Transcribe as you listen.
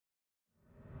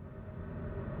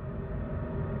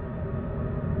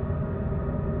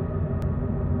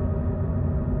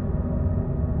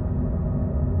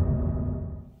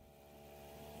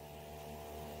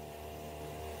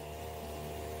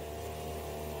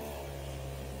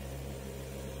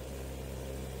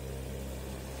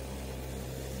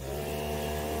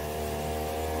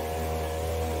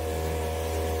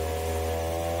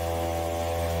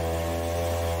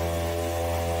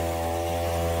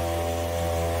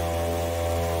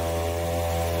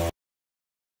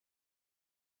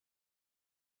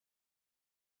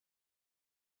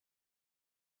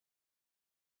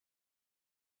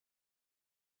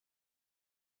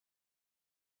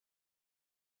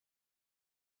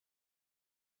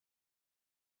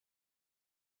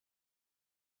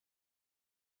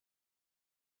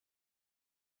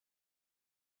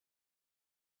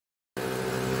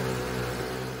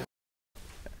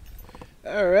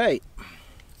All right,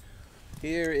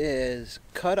 here is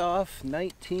cutoff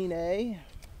 19A.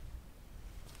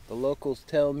 The locals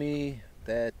tell me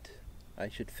that I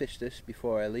should fish this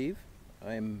before I leave.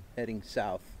 I'm heading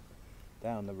south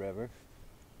down the river,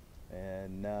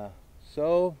 and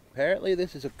so apparently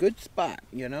this is a good spot.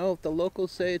 You know, if the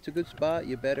locals say it's a good spot,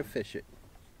 you better fish it.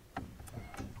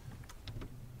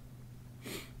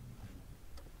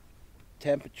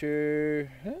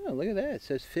 Temperature, oh, look at that, it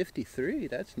says 53.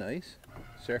 That's nice.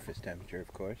 Surface temperature,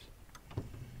 of course.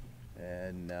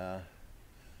 And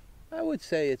I would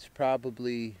say it's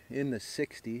probably in the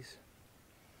 60s.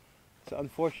 It's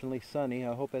unfortunately sunny.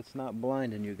 I hope that's not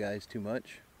blinding you guys too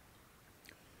much.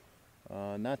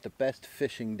 Not the best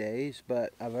fishing days,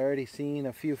 but I've already seen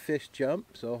a few fish jump,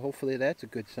 so hopefully that's a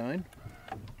good sign.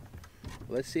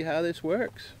 Let's see how this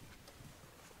works.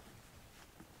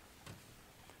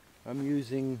 I'm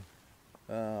using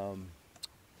the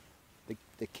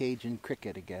Cajun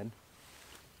cricket again.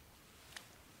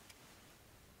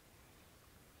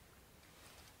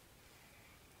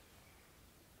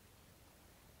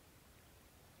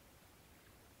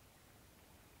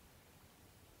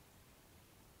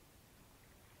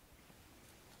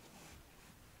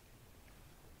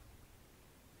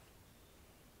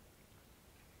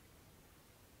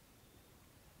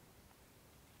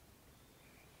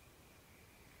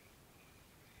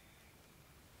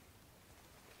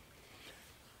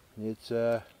 It's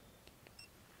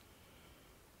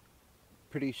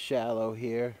pretty shallow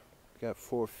here. Got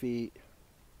 4 feet.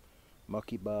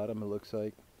 Mucky bottom, it looks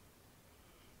like.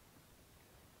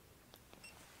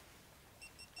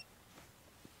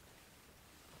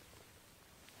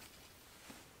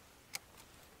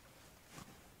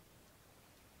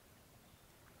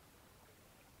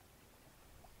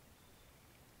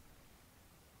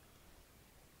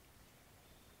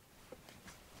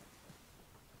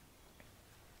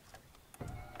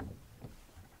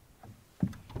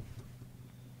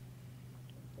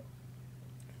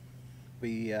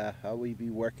 How we be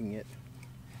working it?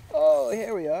 Oh,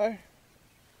 here we are.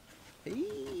 Hey.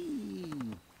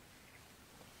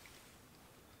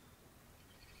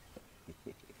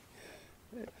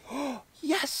 Oh,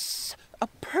 yes, a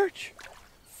perch!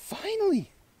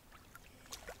 Finally!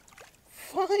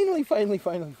 Finally.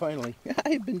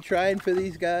 I've been trying for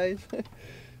these guys.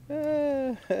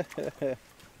 Nice.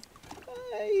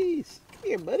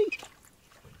 Here, buddy.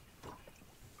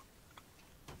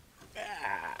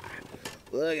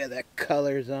 Look at the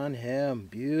colors on him.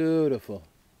 Beautiful.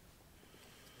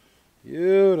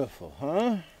 Beautiful,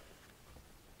 huh?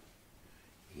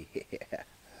 Yeah.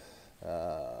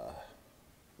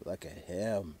 Look at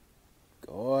him.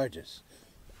 Gorgeous.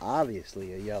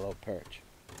 Obviously a yellow perch.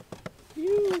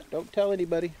 Don't tell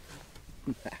anybody.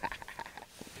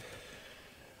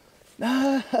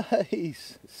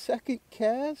 Nice. Second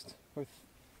cast.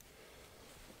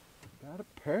 Got a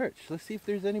perch. Let's see if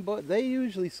there's anybody. They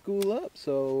usually school up,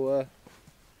 so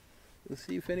let's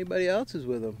see if anybody else is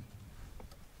with them.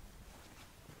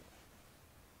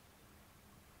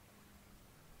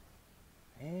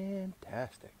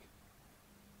 Fantastic.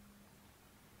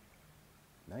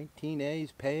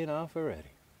 19A's paying off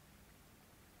already.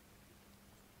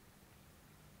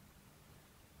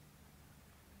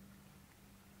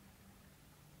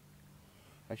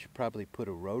 I should probably put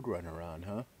a roadrunner on,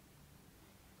 huh?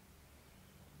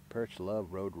 Perch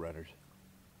love roadrunners.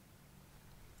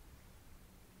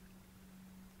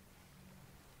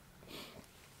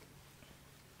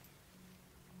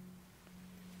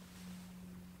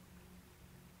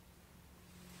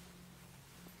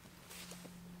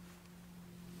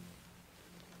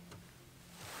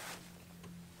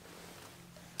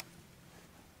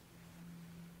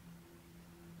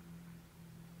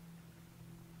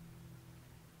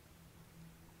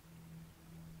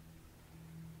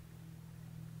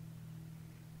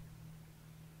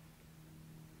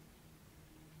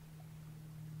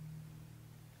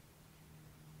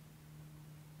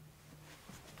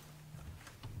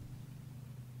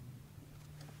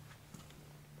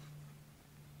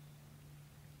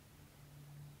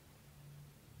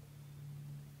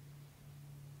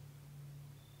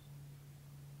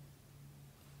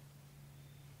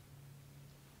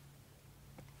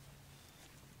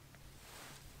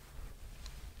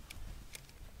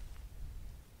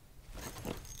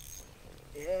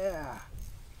 Yeah.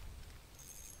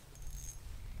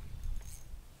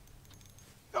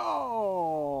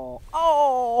 Oh,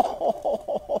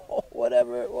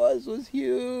 whatever it was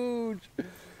huge.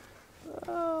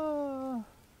 Oh.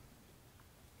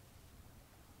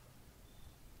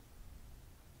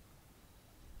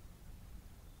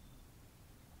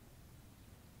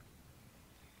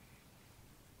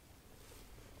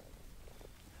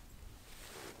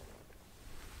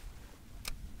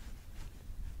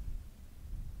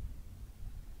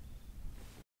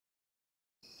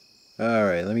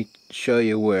 Alright, let me show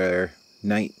you where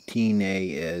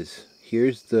 19A is.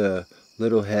 Here's the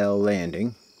Little Hell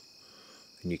landing.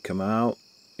 And you come out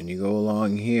and you go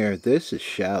along here. This is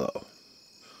shallow.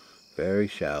 Very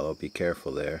shallow. Be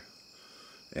careful there.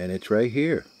 And it's right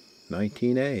here.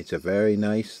 19A. It's a very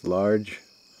nice large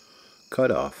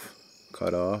cutoff.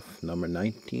 Cutoff number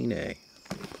 19A.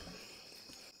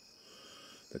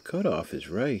 The cutoff is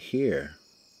right here.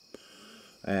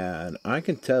 And I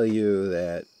can tell you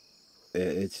that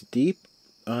it's deep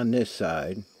on this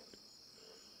side.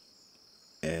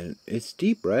 And it's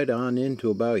deep right on into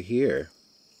about here.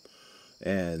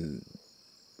 And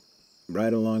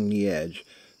right along the edge.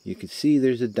 You can see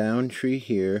there's a down tree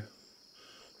here.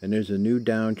 And there's a new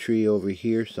down tree over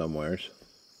here somewheres.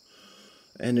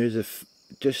 And there's a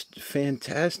just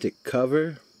fantastic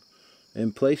cover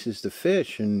and places to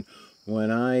fish. And when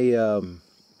I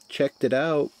checked it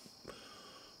out,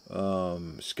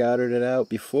 scouted it out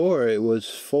before, it was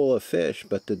full of fish.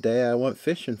 But the day I went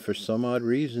fishing, for some odd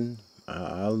reason,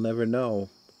 I'll never know,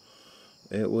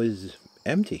 it was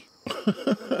empty.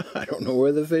 I don't know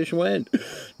where the fish went.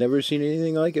 Never seen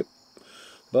anything like it.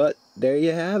 But there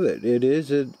you have it. It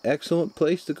is an excellent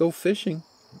place to go fishing.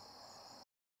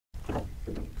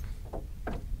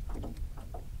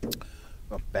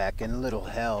 We're back in Little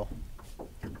Hell.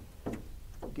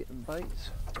 Getting bites.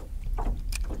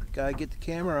 Gotta get the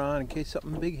camera on in case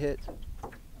something big hits.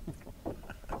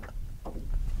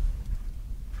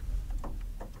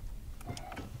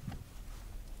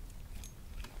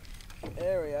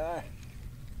 There we are.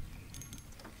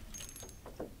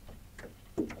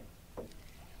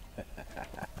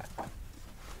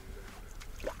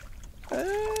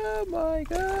 Oh my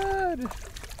God!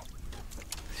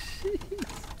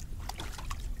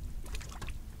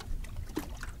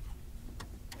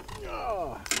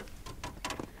 Oh.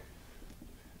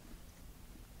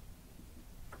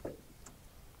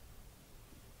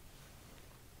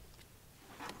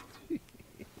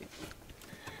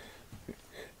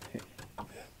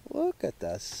 Look at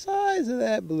the size of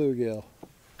that bluegill.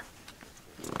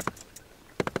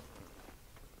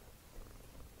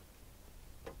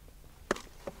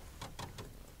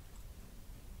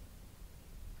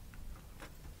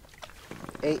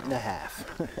 Eight and a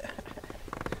half.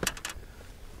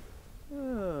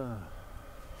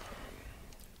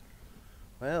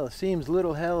 Well, it seems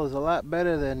Little Hell is a lot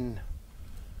better than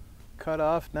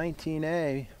Cutoff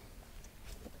 19A.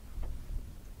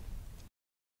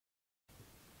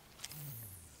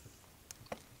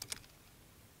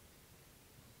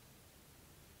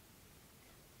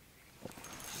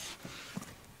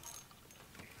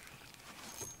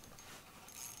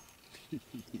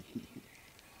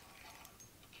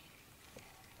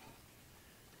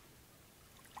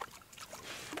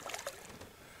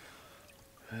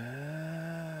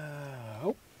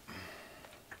 Oh,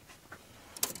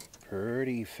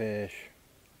 pretty fish.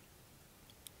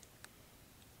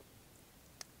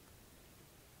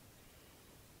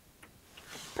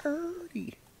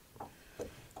 Purdy.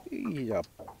 He's a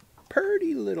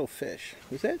purdy little fish.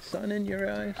 Was that sun in your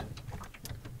eyes?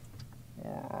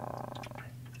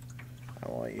 I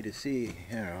want you to see,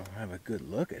 have a good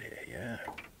look at it, yeah.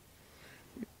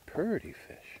 Purdy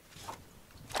fish.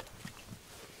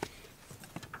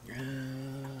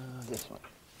 This one.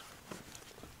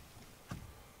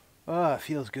 Oh, it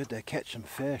feels good to catch some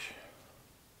fish.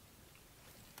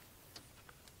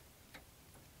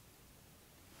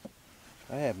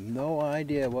 I have no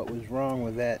idea what was wrong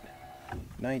with that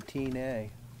 19A.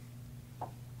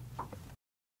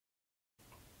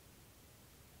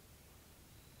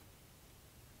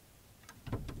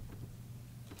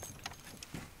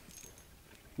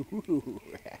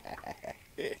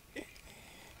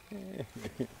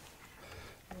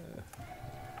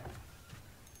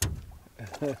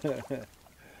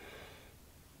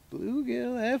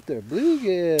 Bluegill after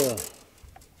bluegill.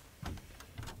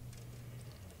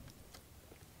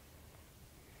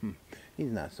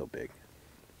 He's not so big.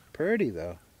 Pretty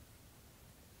though.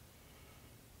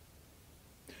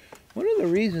 One of the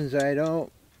reasons I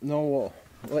don't know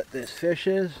what this fish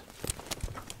is,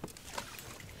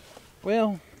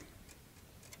 well,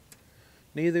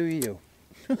 neither are you.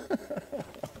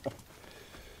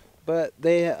 But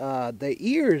the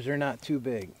ears are not too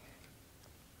big.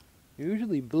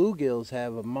 Usually bluegills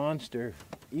have a monster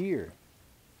ear.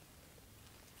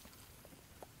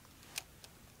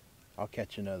 I'll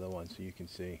catch another one so you can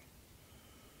see.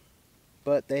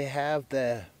 But they have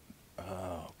the,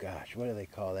 oh gosh, what do they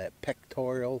call that?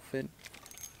 Pectoral fin?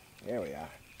 There we are.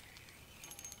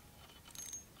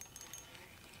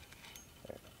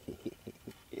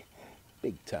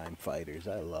 Big time fighters,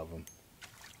 I love them.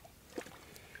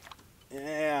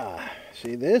 Yeah,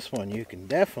 see this one you can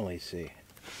definitely see.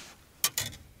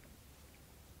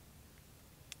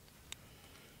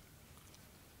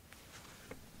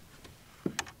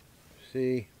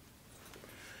 See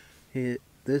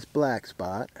this black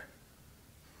spot,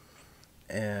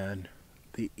 and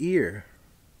the ear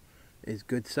is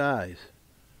good size.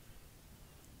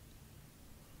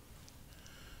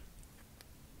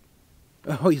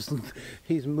 Oh, he's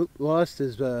lost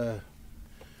his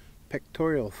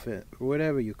pectoral fin, or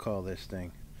whatever you call this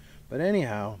thing. But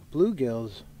anyhow,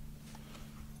 bluegills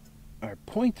are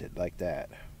pointed like that,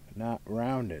 not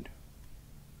rounded.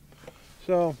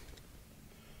 So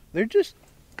they're just,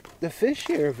 the fish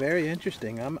here are very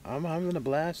interesting. I'm having a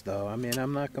blast though. I mean,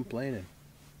 I'm not complaining.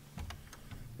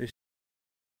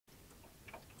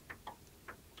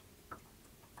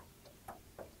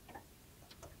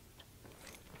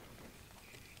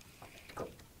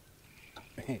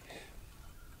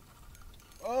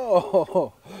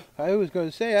 Oh, I was going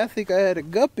to say, I think I had a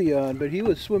guppy on, but he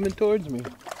was swimming towards me.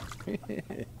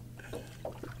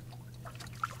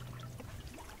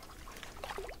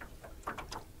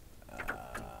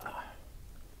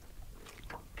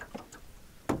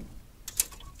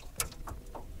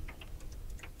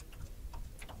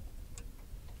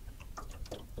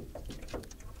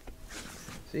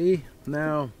 See,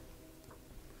 now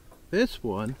this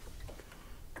one,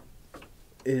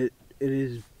 it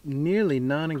is nearly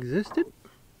non-existent.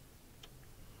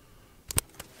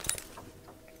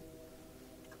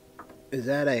 Is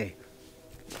that a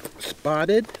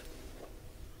spotted,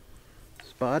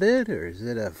 or is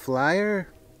it a flyer?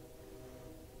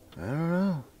 I don't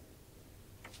know.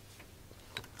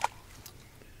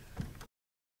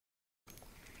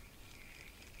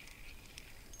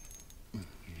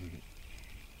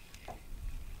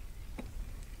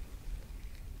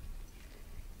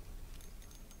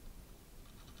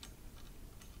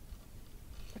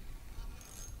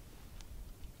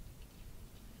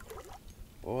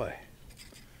 Boy,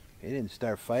 he didn't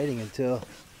start fighting until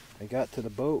I got to the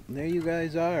boat. And there you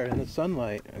guys are in the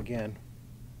sunlight again.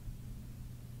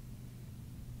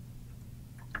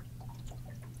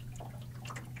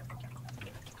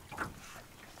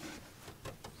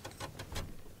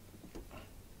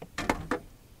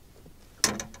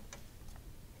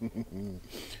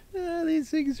 Oh,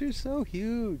 these things are so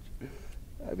huge.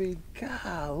 I mean,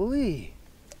 golly.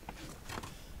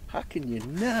 How can you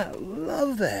not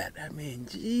love that? I mean,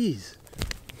 jeez.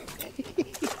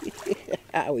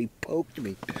 How he poked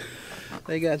me.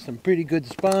 They got some pretty good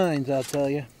spines, I'll tell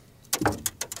you.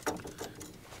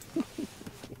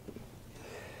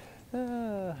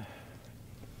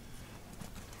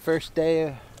 First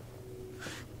day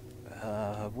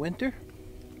of winter.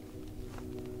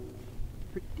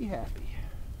 Pretty happy.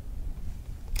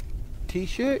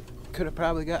 T-shirt. Could have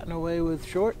probably gotten away with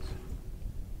shorts.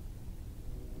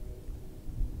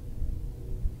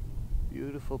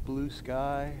 Beautiful blue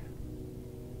sky.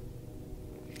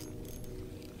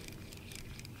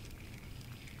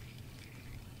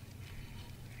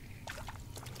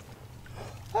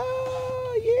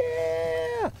 Oh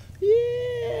yeah!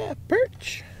 Yeah!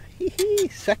 Perch!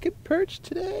 Second perch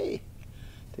today.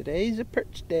 Today's a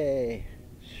perch day.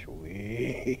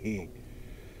 Sweet.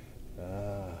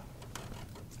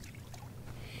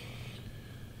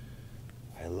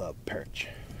 I love perch.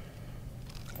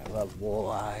 I love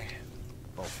walleye.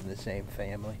 Both in the same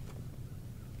family.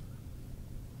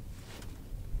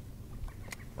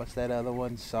 What's that other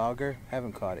one? Sauger?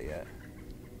 Haven't caught it yet.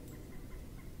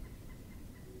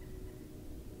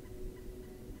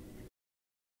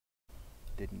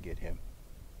 Didn't get him.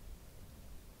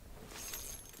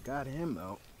 Got him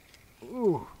though.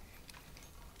 Ooh.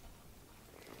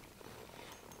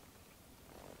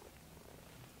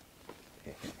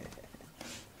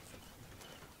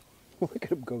 Look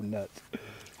at him go nuts.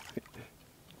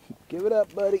 Give it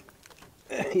up, buddy.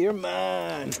 You're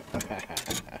mine.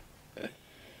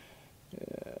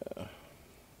 Yeah.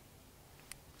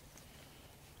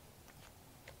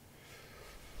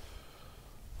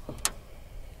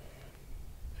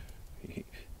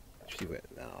 See what?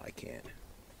 No, I can't.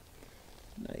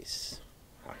 Nice.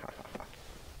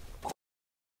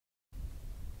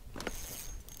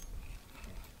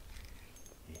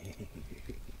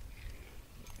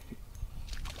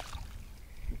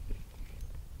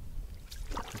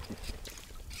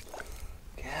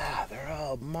 God, they're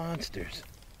all monsters.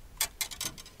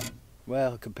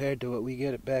 Well, compared to what we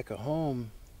get back at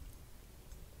home.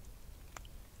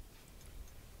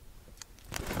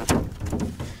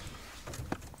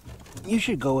 You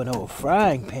should go into a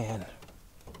frying pan.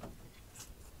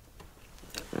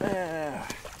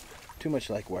 Too much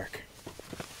like work.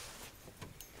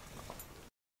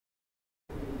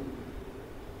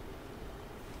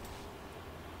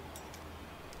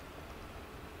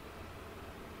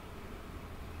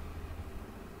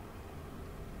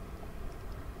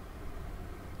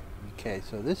 Okay,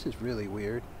 so this is really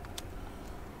weird.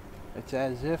 It's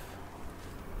as if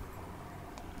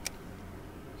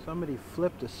somebody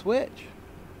flipped a switch.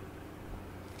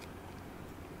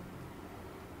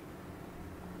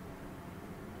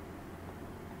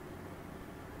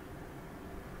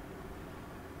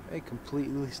 They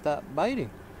completely stopped biting.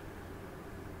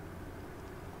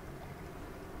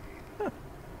 Huh.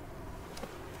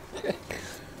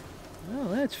 Well,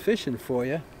 that's fishing for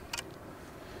you.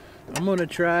 I'm gonna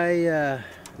try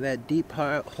that deep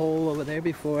hole over there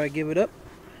before I give it up.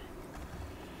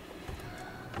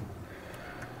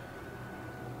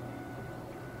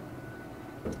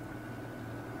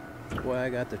 That's why I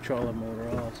got the trolling motor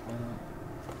all spun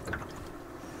up.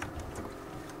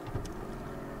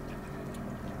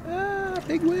 Ah,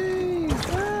 big wave!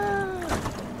 Ah!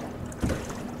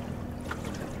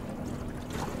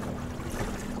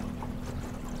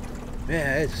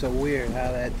 Yeah, it's so weird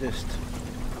how that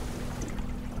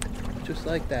just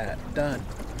like that, done.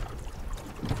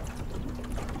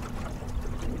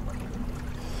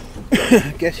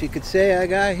 Guess you could say I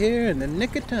got here in the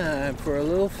nick of time for a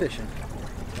little fishing.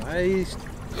 At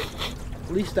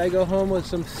least I go home with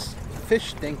some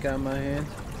fish stink on my hands.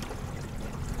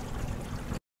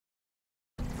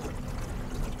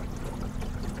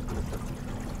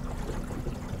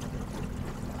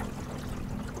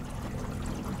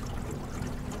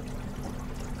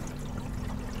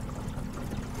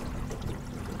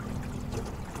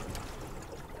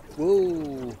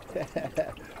 Whoa!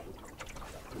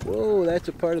 Whoa, that's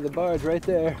a part of the barge right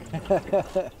there.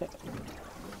 The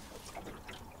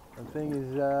thing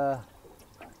is a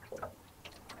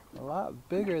lot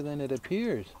bigger than it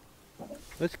appears.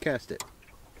 Let's cast it.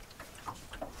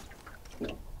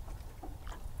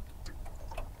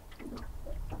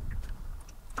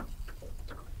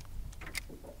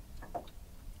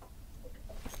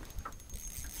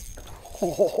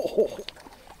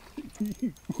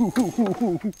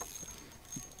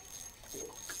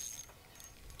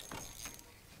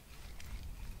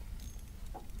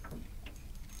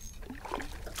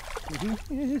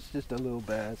 It's just a little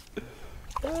bass.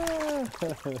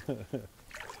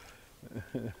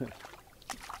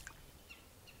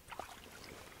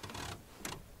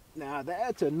 Now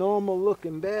that's a normal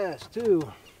looking bass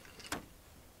too.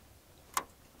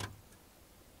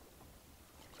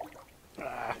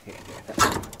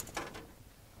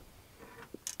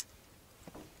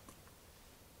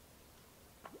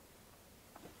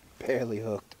 Barely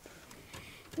hooked.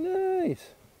 Nice.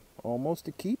 Almost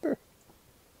a keeper.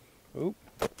 Oop.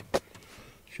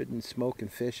 Shouldn't smoke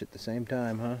and fish at the same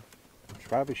time, huh?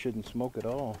 Probably shouldn't smoke at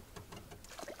all.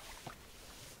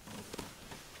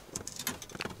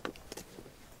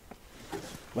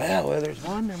 Well, where there's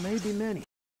one, there may be many.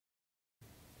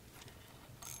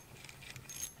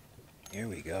 Here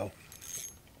we go.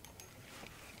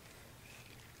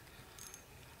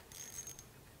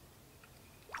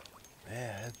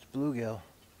 Yeah, that's bluegill.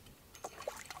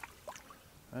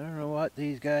 I don't know what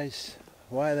these guys,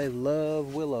 why they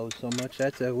love willows so much.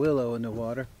 That's a willow in the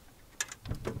water.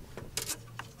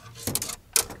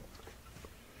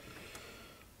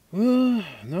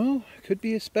 No, it could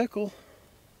be a speckle.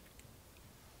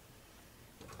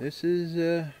 This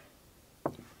is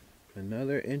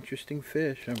another interesting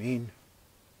fish. I mean,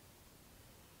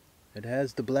 it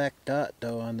has the black dot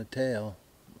though on the tail.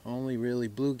 Only really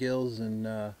bluegills and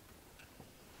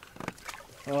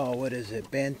oh, what is it,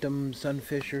 bantam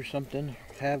sunfish or something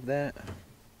have that,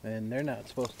 and they're not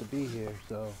supposed to be here,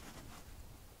 so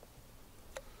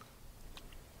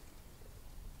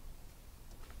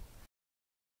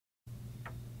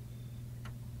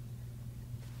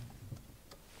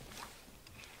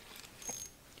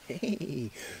hey,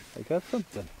 I got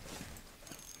something.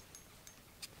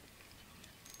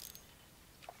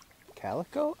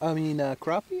 Calico? I mean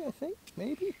crappie, I think,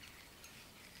 maybe.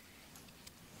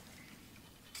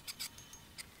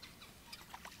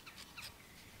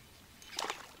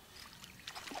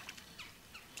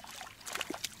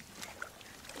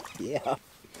 Yeah.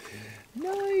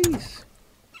 Nice.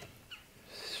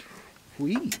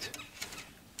 Sweet.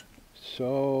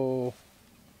 So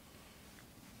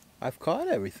I've caught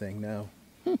everything now.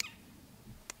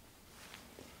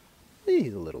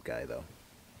 He's a little guy though.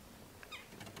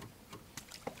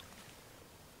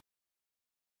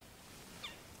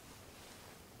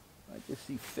 I just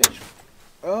see fish.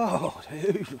 Oh,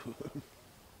 dude.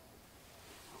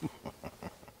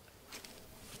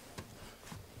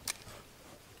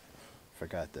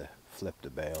 Forgot to flip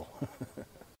the bail.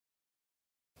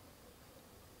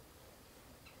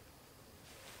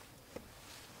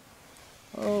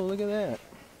 Oh, look at that.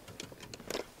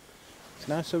 It's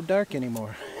not so dark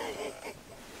anymore.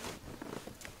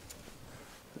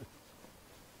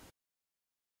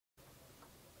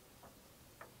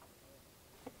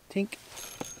 Tink.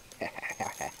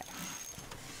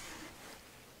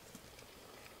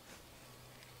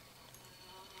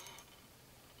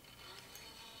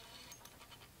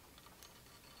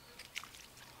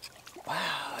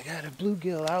 Wow, I got a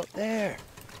bluegill out there.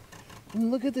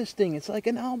 And look at this thing, it's like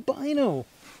an albino.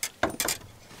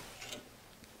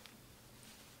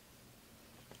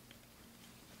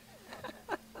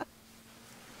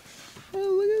 Oh,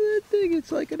 look at that thing,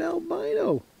 it's like an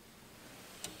albino.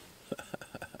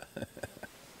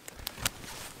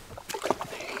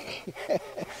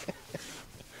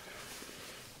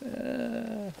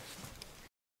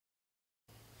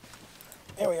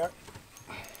 There we are.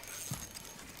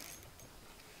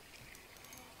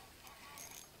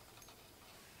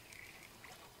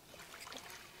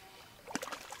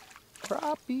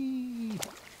 Crappie.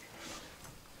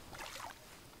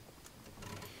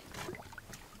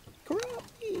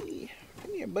 Crappie.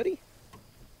 Come here, buddy.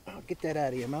 I'll get that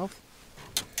out of your mouth.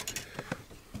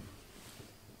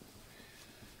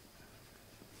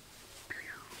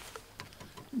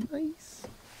 Nice.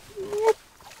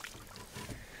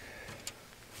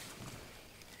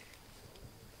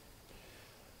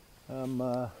 I'm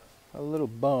a little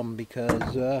bummed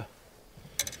because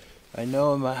I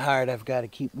know in my heart I've got to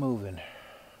keep moving.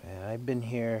 And I've been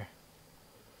here,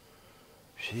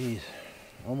 geez,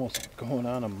 almost going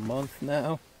on a month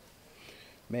now.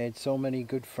 Made so many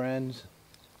good friends.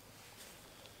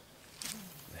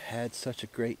 Had such a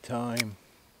great time,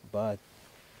 but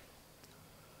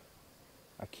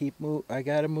I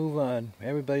gotta move on.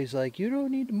 Everybody's like, you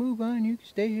don't need to move on, you can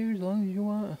stay here as long as you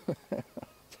want. I'll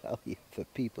tell you, the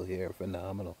people here are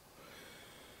phenomenal.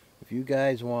 If you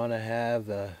guys want to have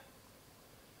a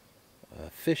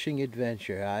fishing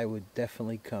adventure, I would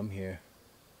definitely come here.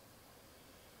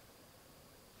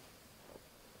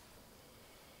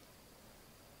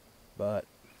 But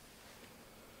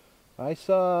I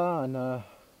saw on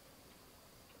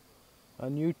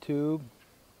YouTube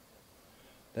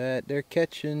that they're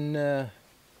catching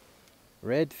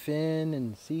redfin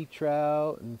and sea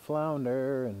trout and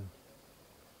flounder and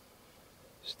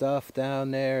stuff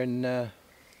down there in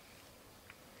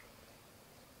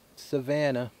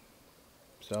Savanna.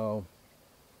 So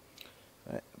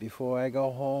before I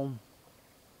go home,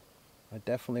 I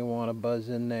definitely want to buzz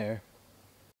in there.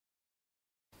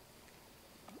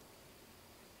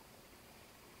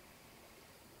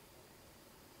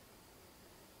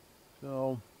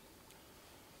 So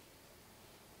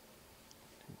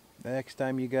next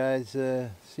time you guys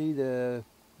see the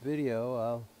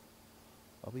video,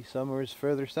 I'll be somewhere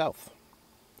further south.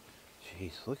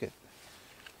 Jeez, look at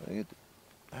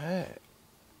that.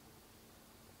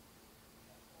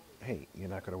 Hey, you're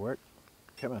not gonna work?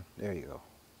 Come on, there you go.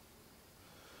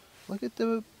 Look at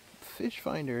the fish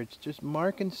finder, it's just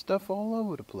marking stuff all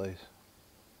over the place.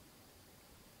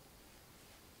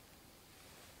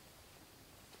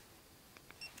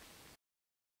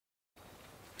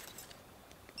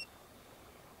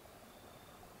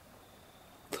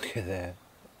 Look at that.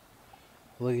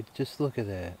 Just look at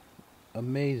that.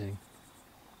 Amazing.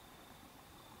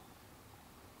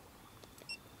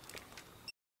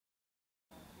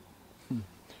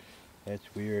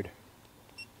 That's weird.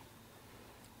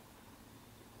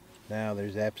 Now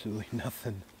there's absolutely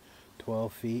nothing.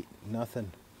 12 feet,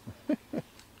 nothing.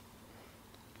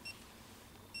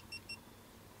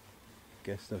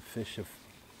 Guess the fish have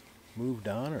moved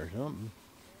on or something.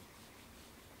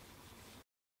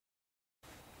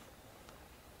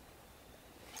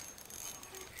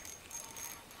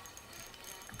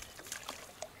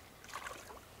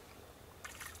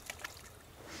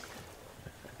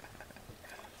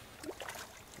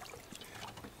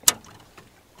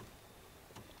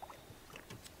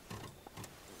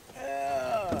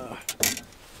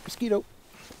 Mosquito.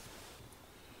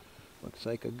 Looks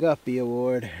like a guppy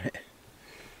award.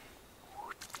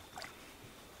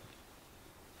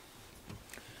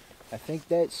 I think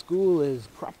that school is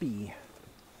crappie.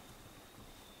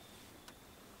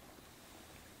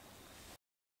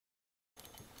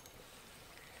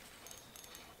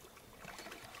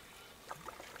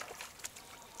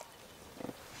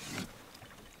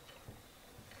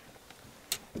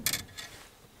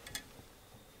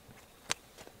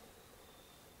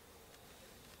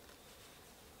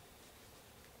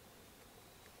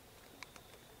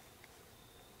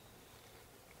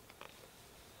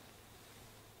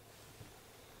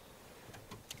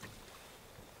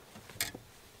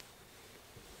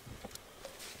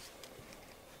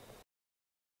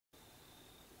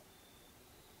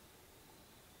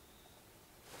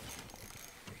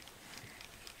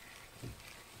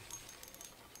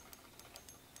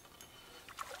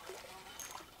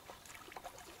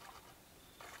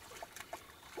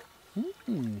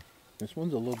 This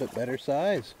one's a little bit better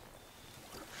size.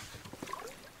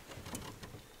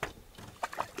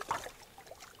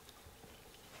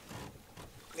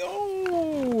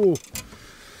 Oh!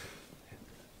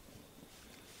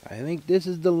 I think this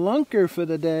is the lunker for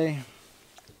the day.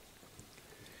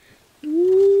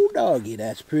 Ooh, doggy,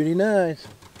 that's pretty nice.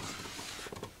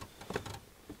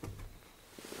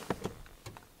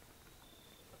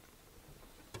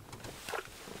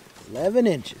 "11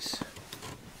 inches.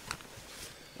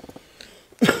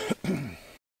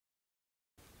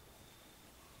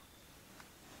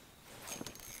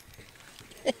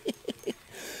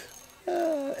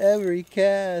 Every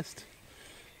cast.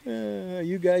 Are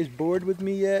you guys bored with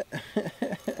me yet?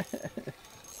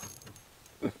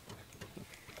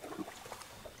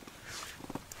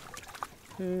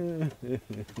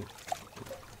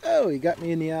 Oh, he got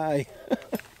me in the eye.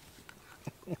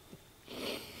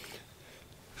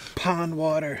 Pond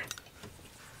water.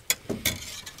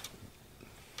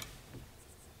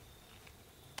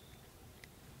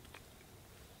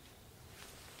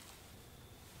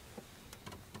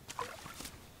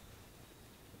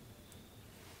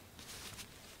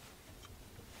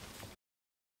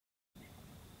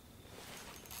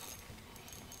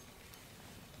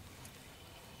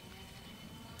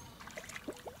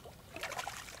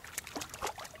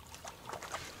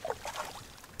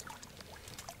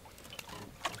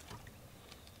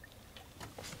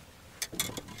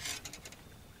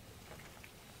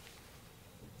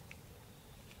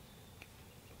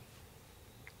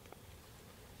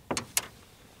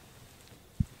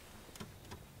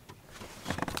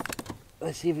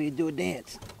 Let's see if we can do a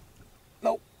dance.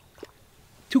 Nope.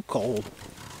 Too cold.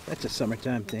 That's a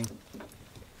summertime thing.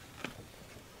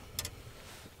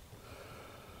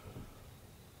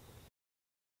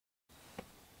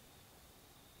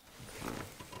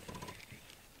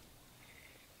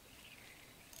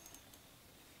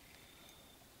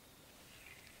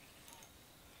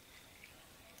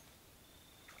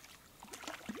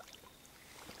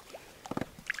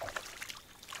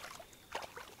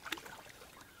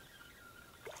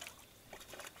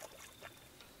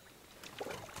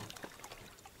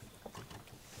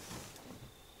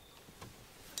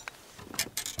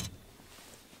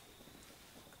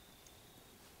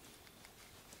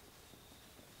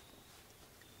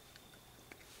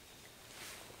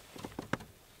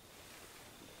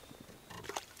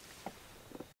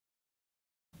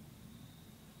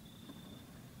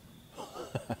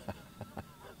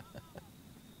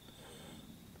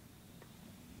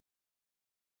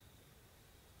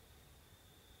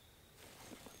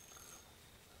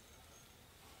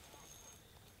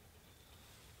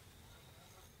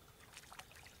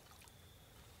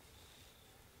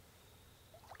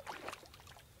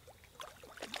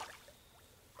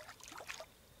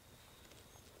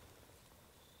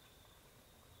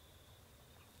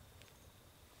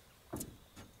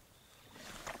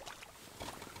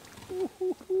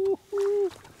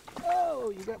 Oh,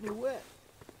 you got me wet.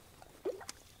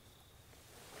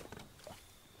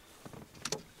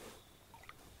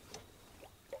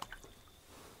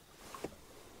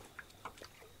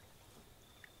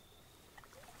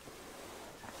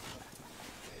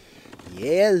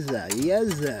 Yes,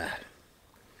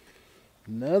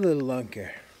 another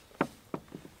lunker.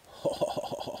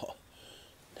 Oh,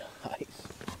 nice.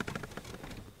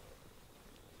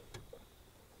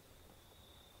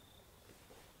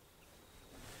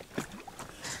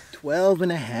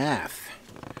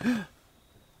 12.5.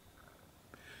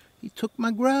 He took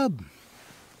my grub.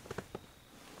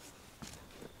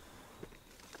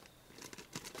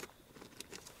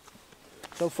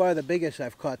 So far the biggest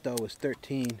I've caught though was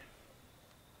 13.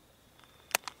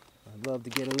 I'd love to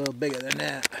get a little bigger than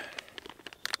that.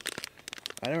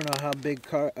 I don't know how big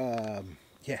carp. I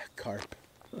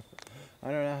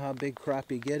don't know how big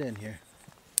crappie get in here.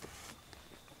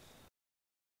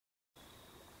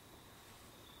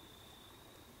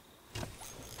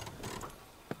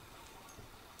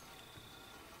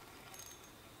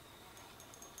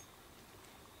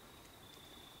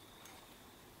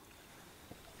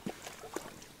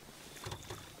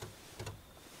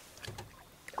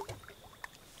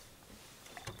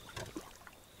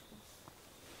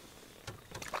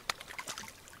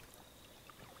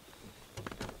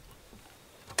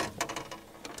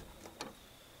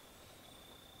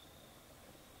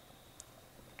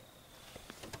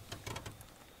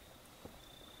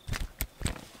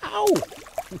 Ow!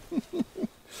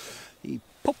 He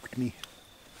poked me.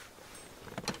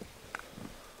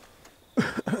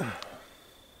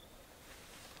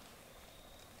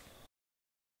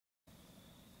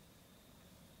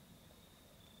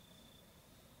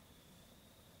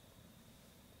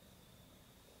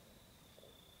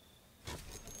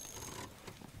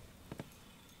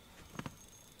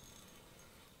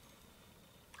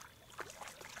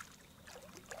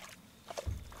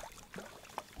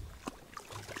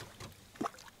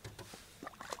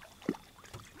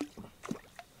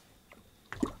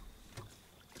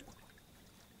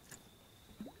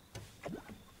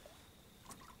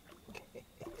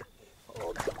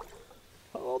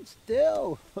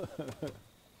 still.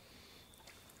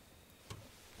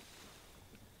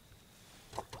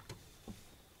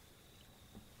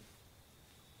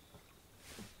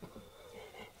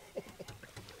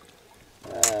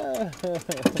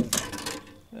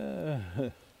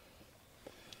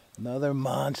 Another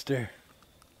monster.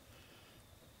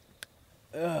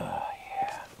 Oh,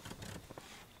 yeah.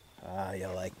 Ah, you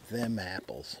like them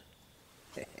apples.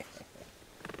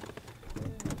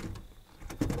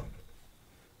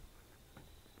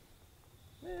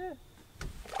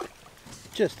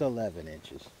 Just 11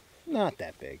 inches. Not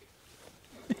that big.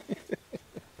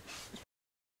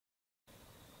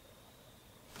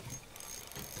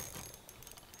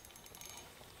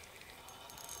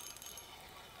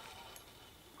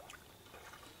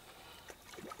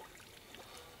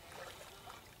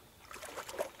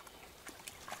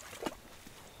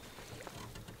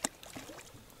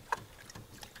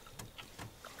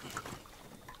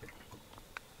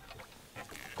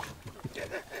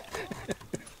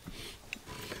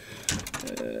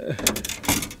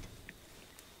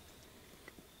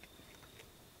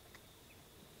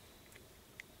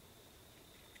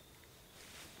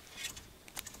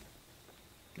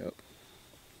 Nope.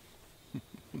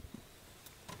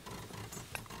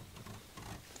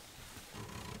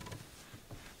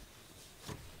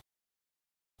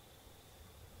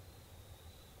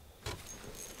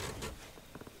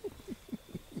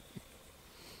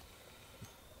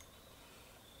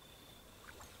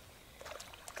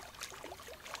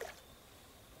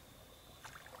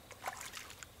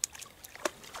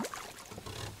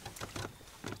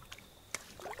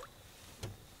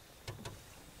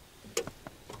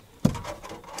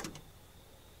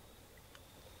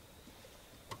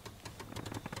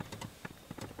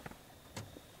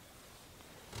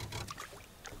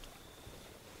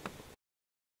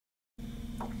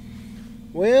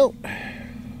 Well,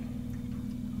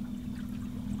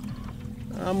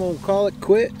 I'm gonna call it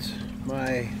quits.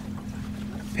 My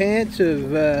pants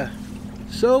have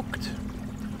soaked.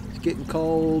 It's getting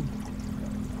cold.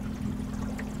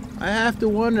 I have to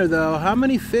wonder though, how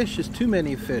many fish is too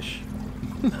many fish?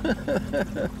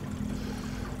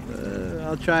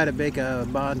 I'll try to make a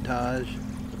montage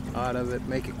out of it,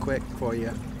 make it quick for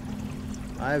you.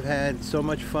 I've had so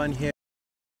much fun here.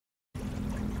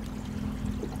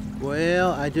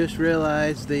 Well, I just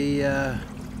realized they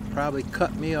probably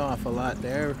cut me off a lot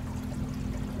there.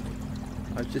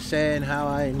 I was just saying how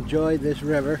I enjoyed this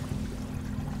river,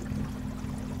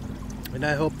 and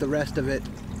I hope the rest of it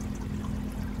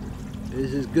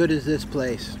is as good as this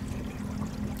place.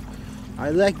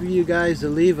 I'd like for you guys to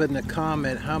leave in the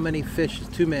comment how many fish is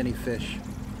too many fish.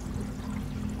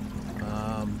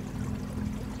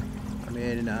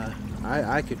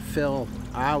 I could fill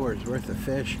hours worth of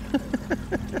fish.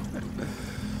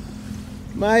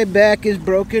 My back is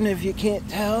broken if you can't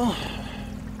tell.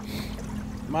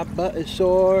 My butt is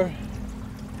sore.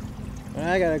 And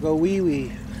I gotta go wee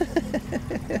wee.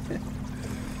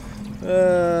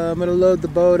 I'm gonna load the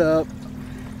boat up.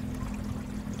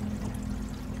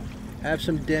 Have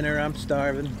some dinner, I'm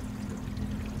starving.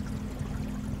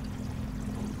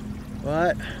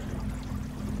 But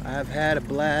I've had a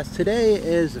blast. Today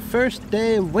is the first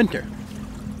day of winter.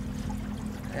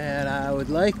 And I would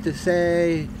like to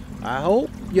say, I hope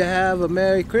you have a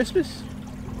Merry Christmas.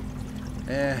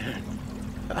 And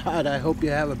God, I hope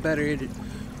you have a better,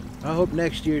 I hope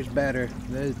next year's better.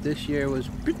 This year was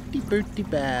pretty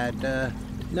bad.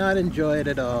 Did not enjoy it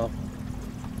at all.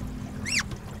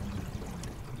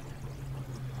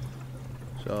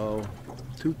 So,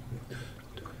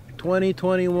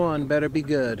 2021 better be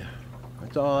good.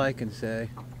 That's all I can say.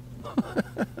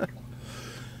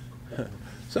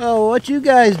 So, what you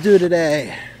guys do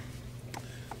today?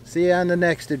 See you on the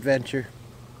next adventure.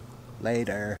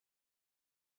 Later.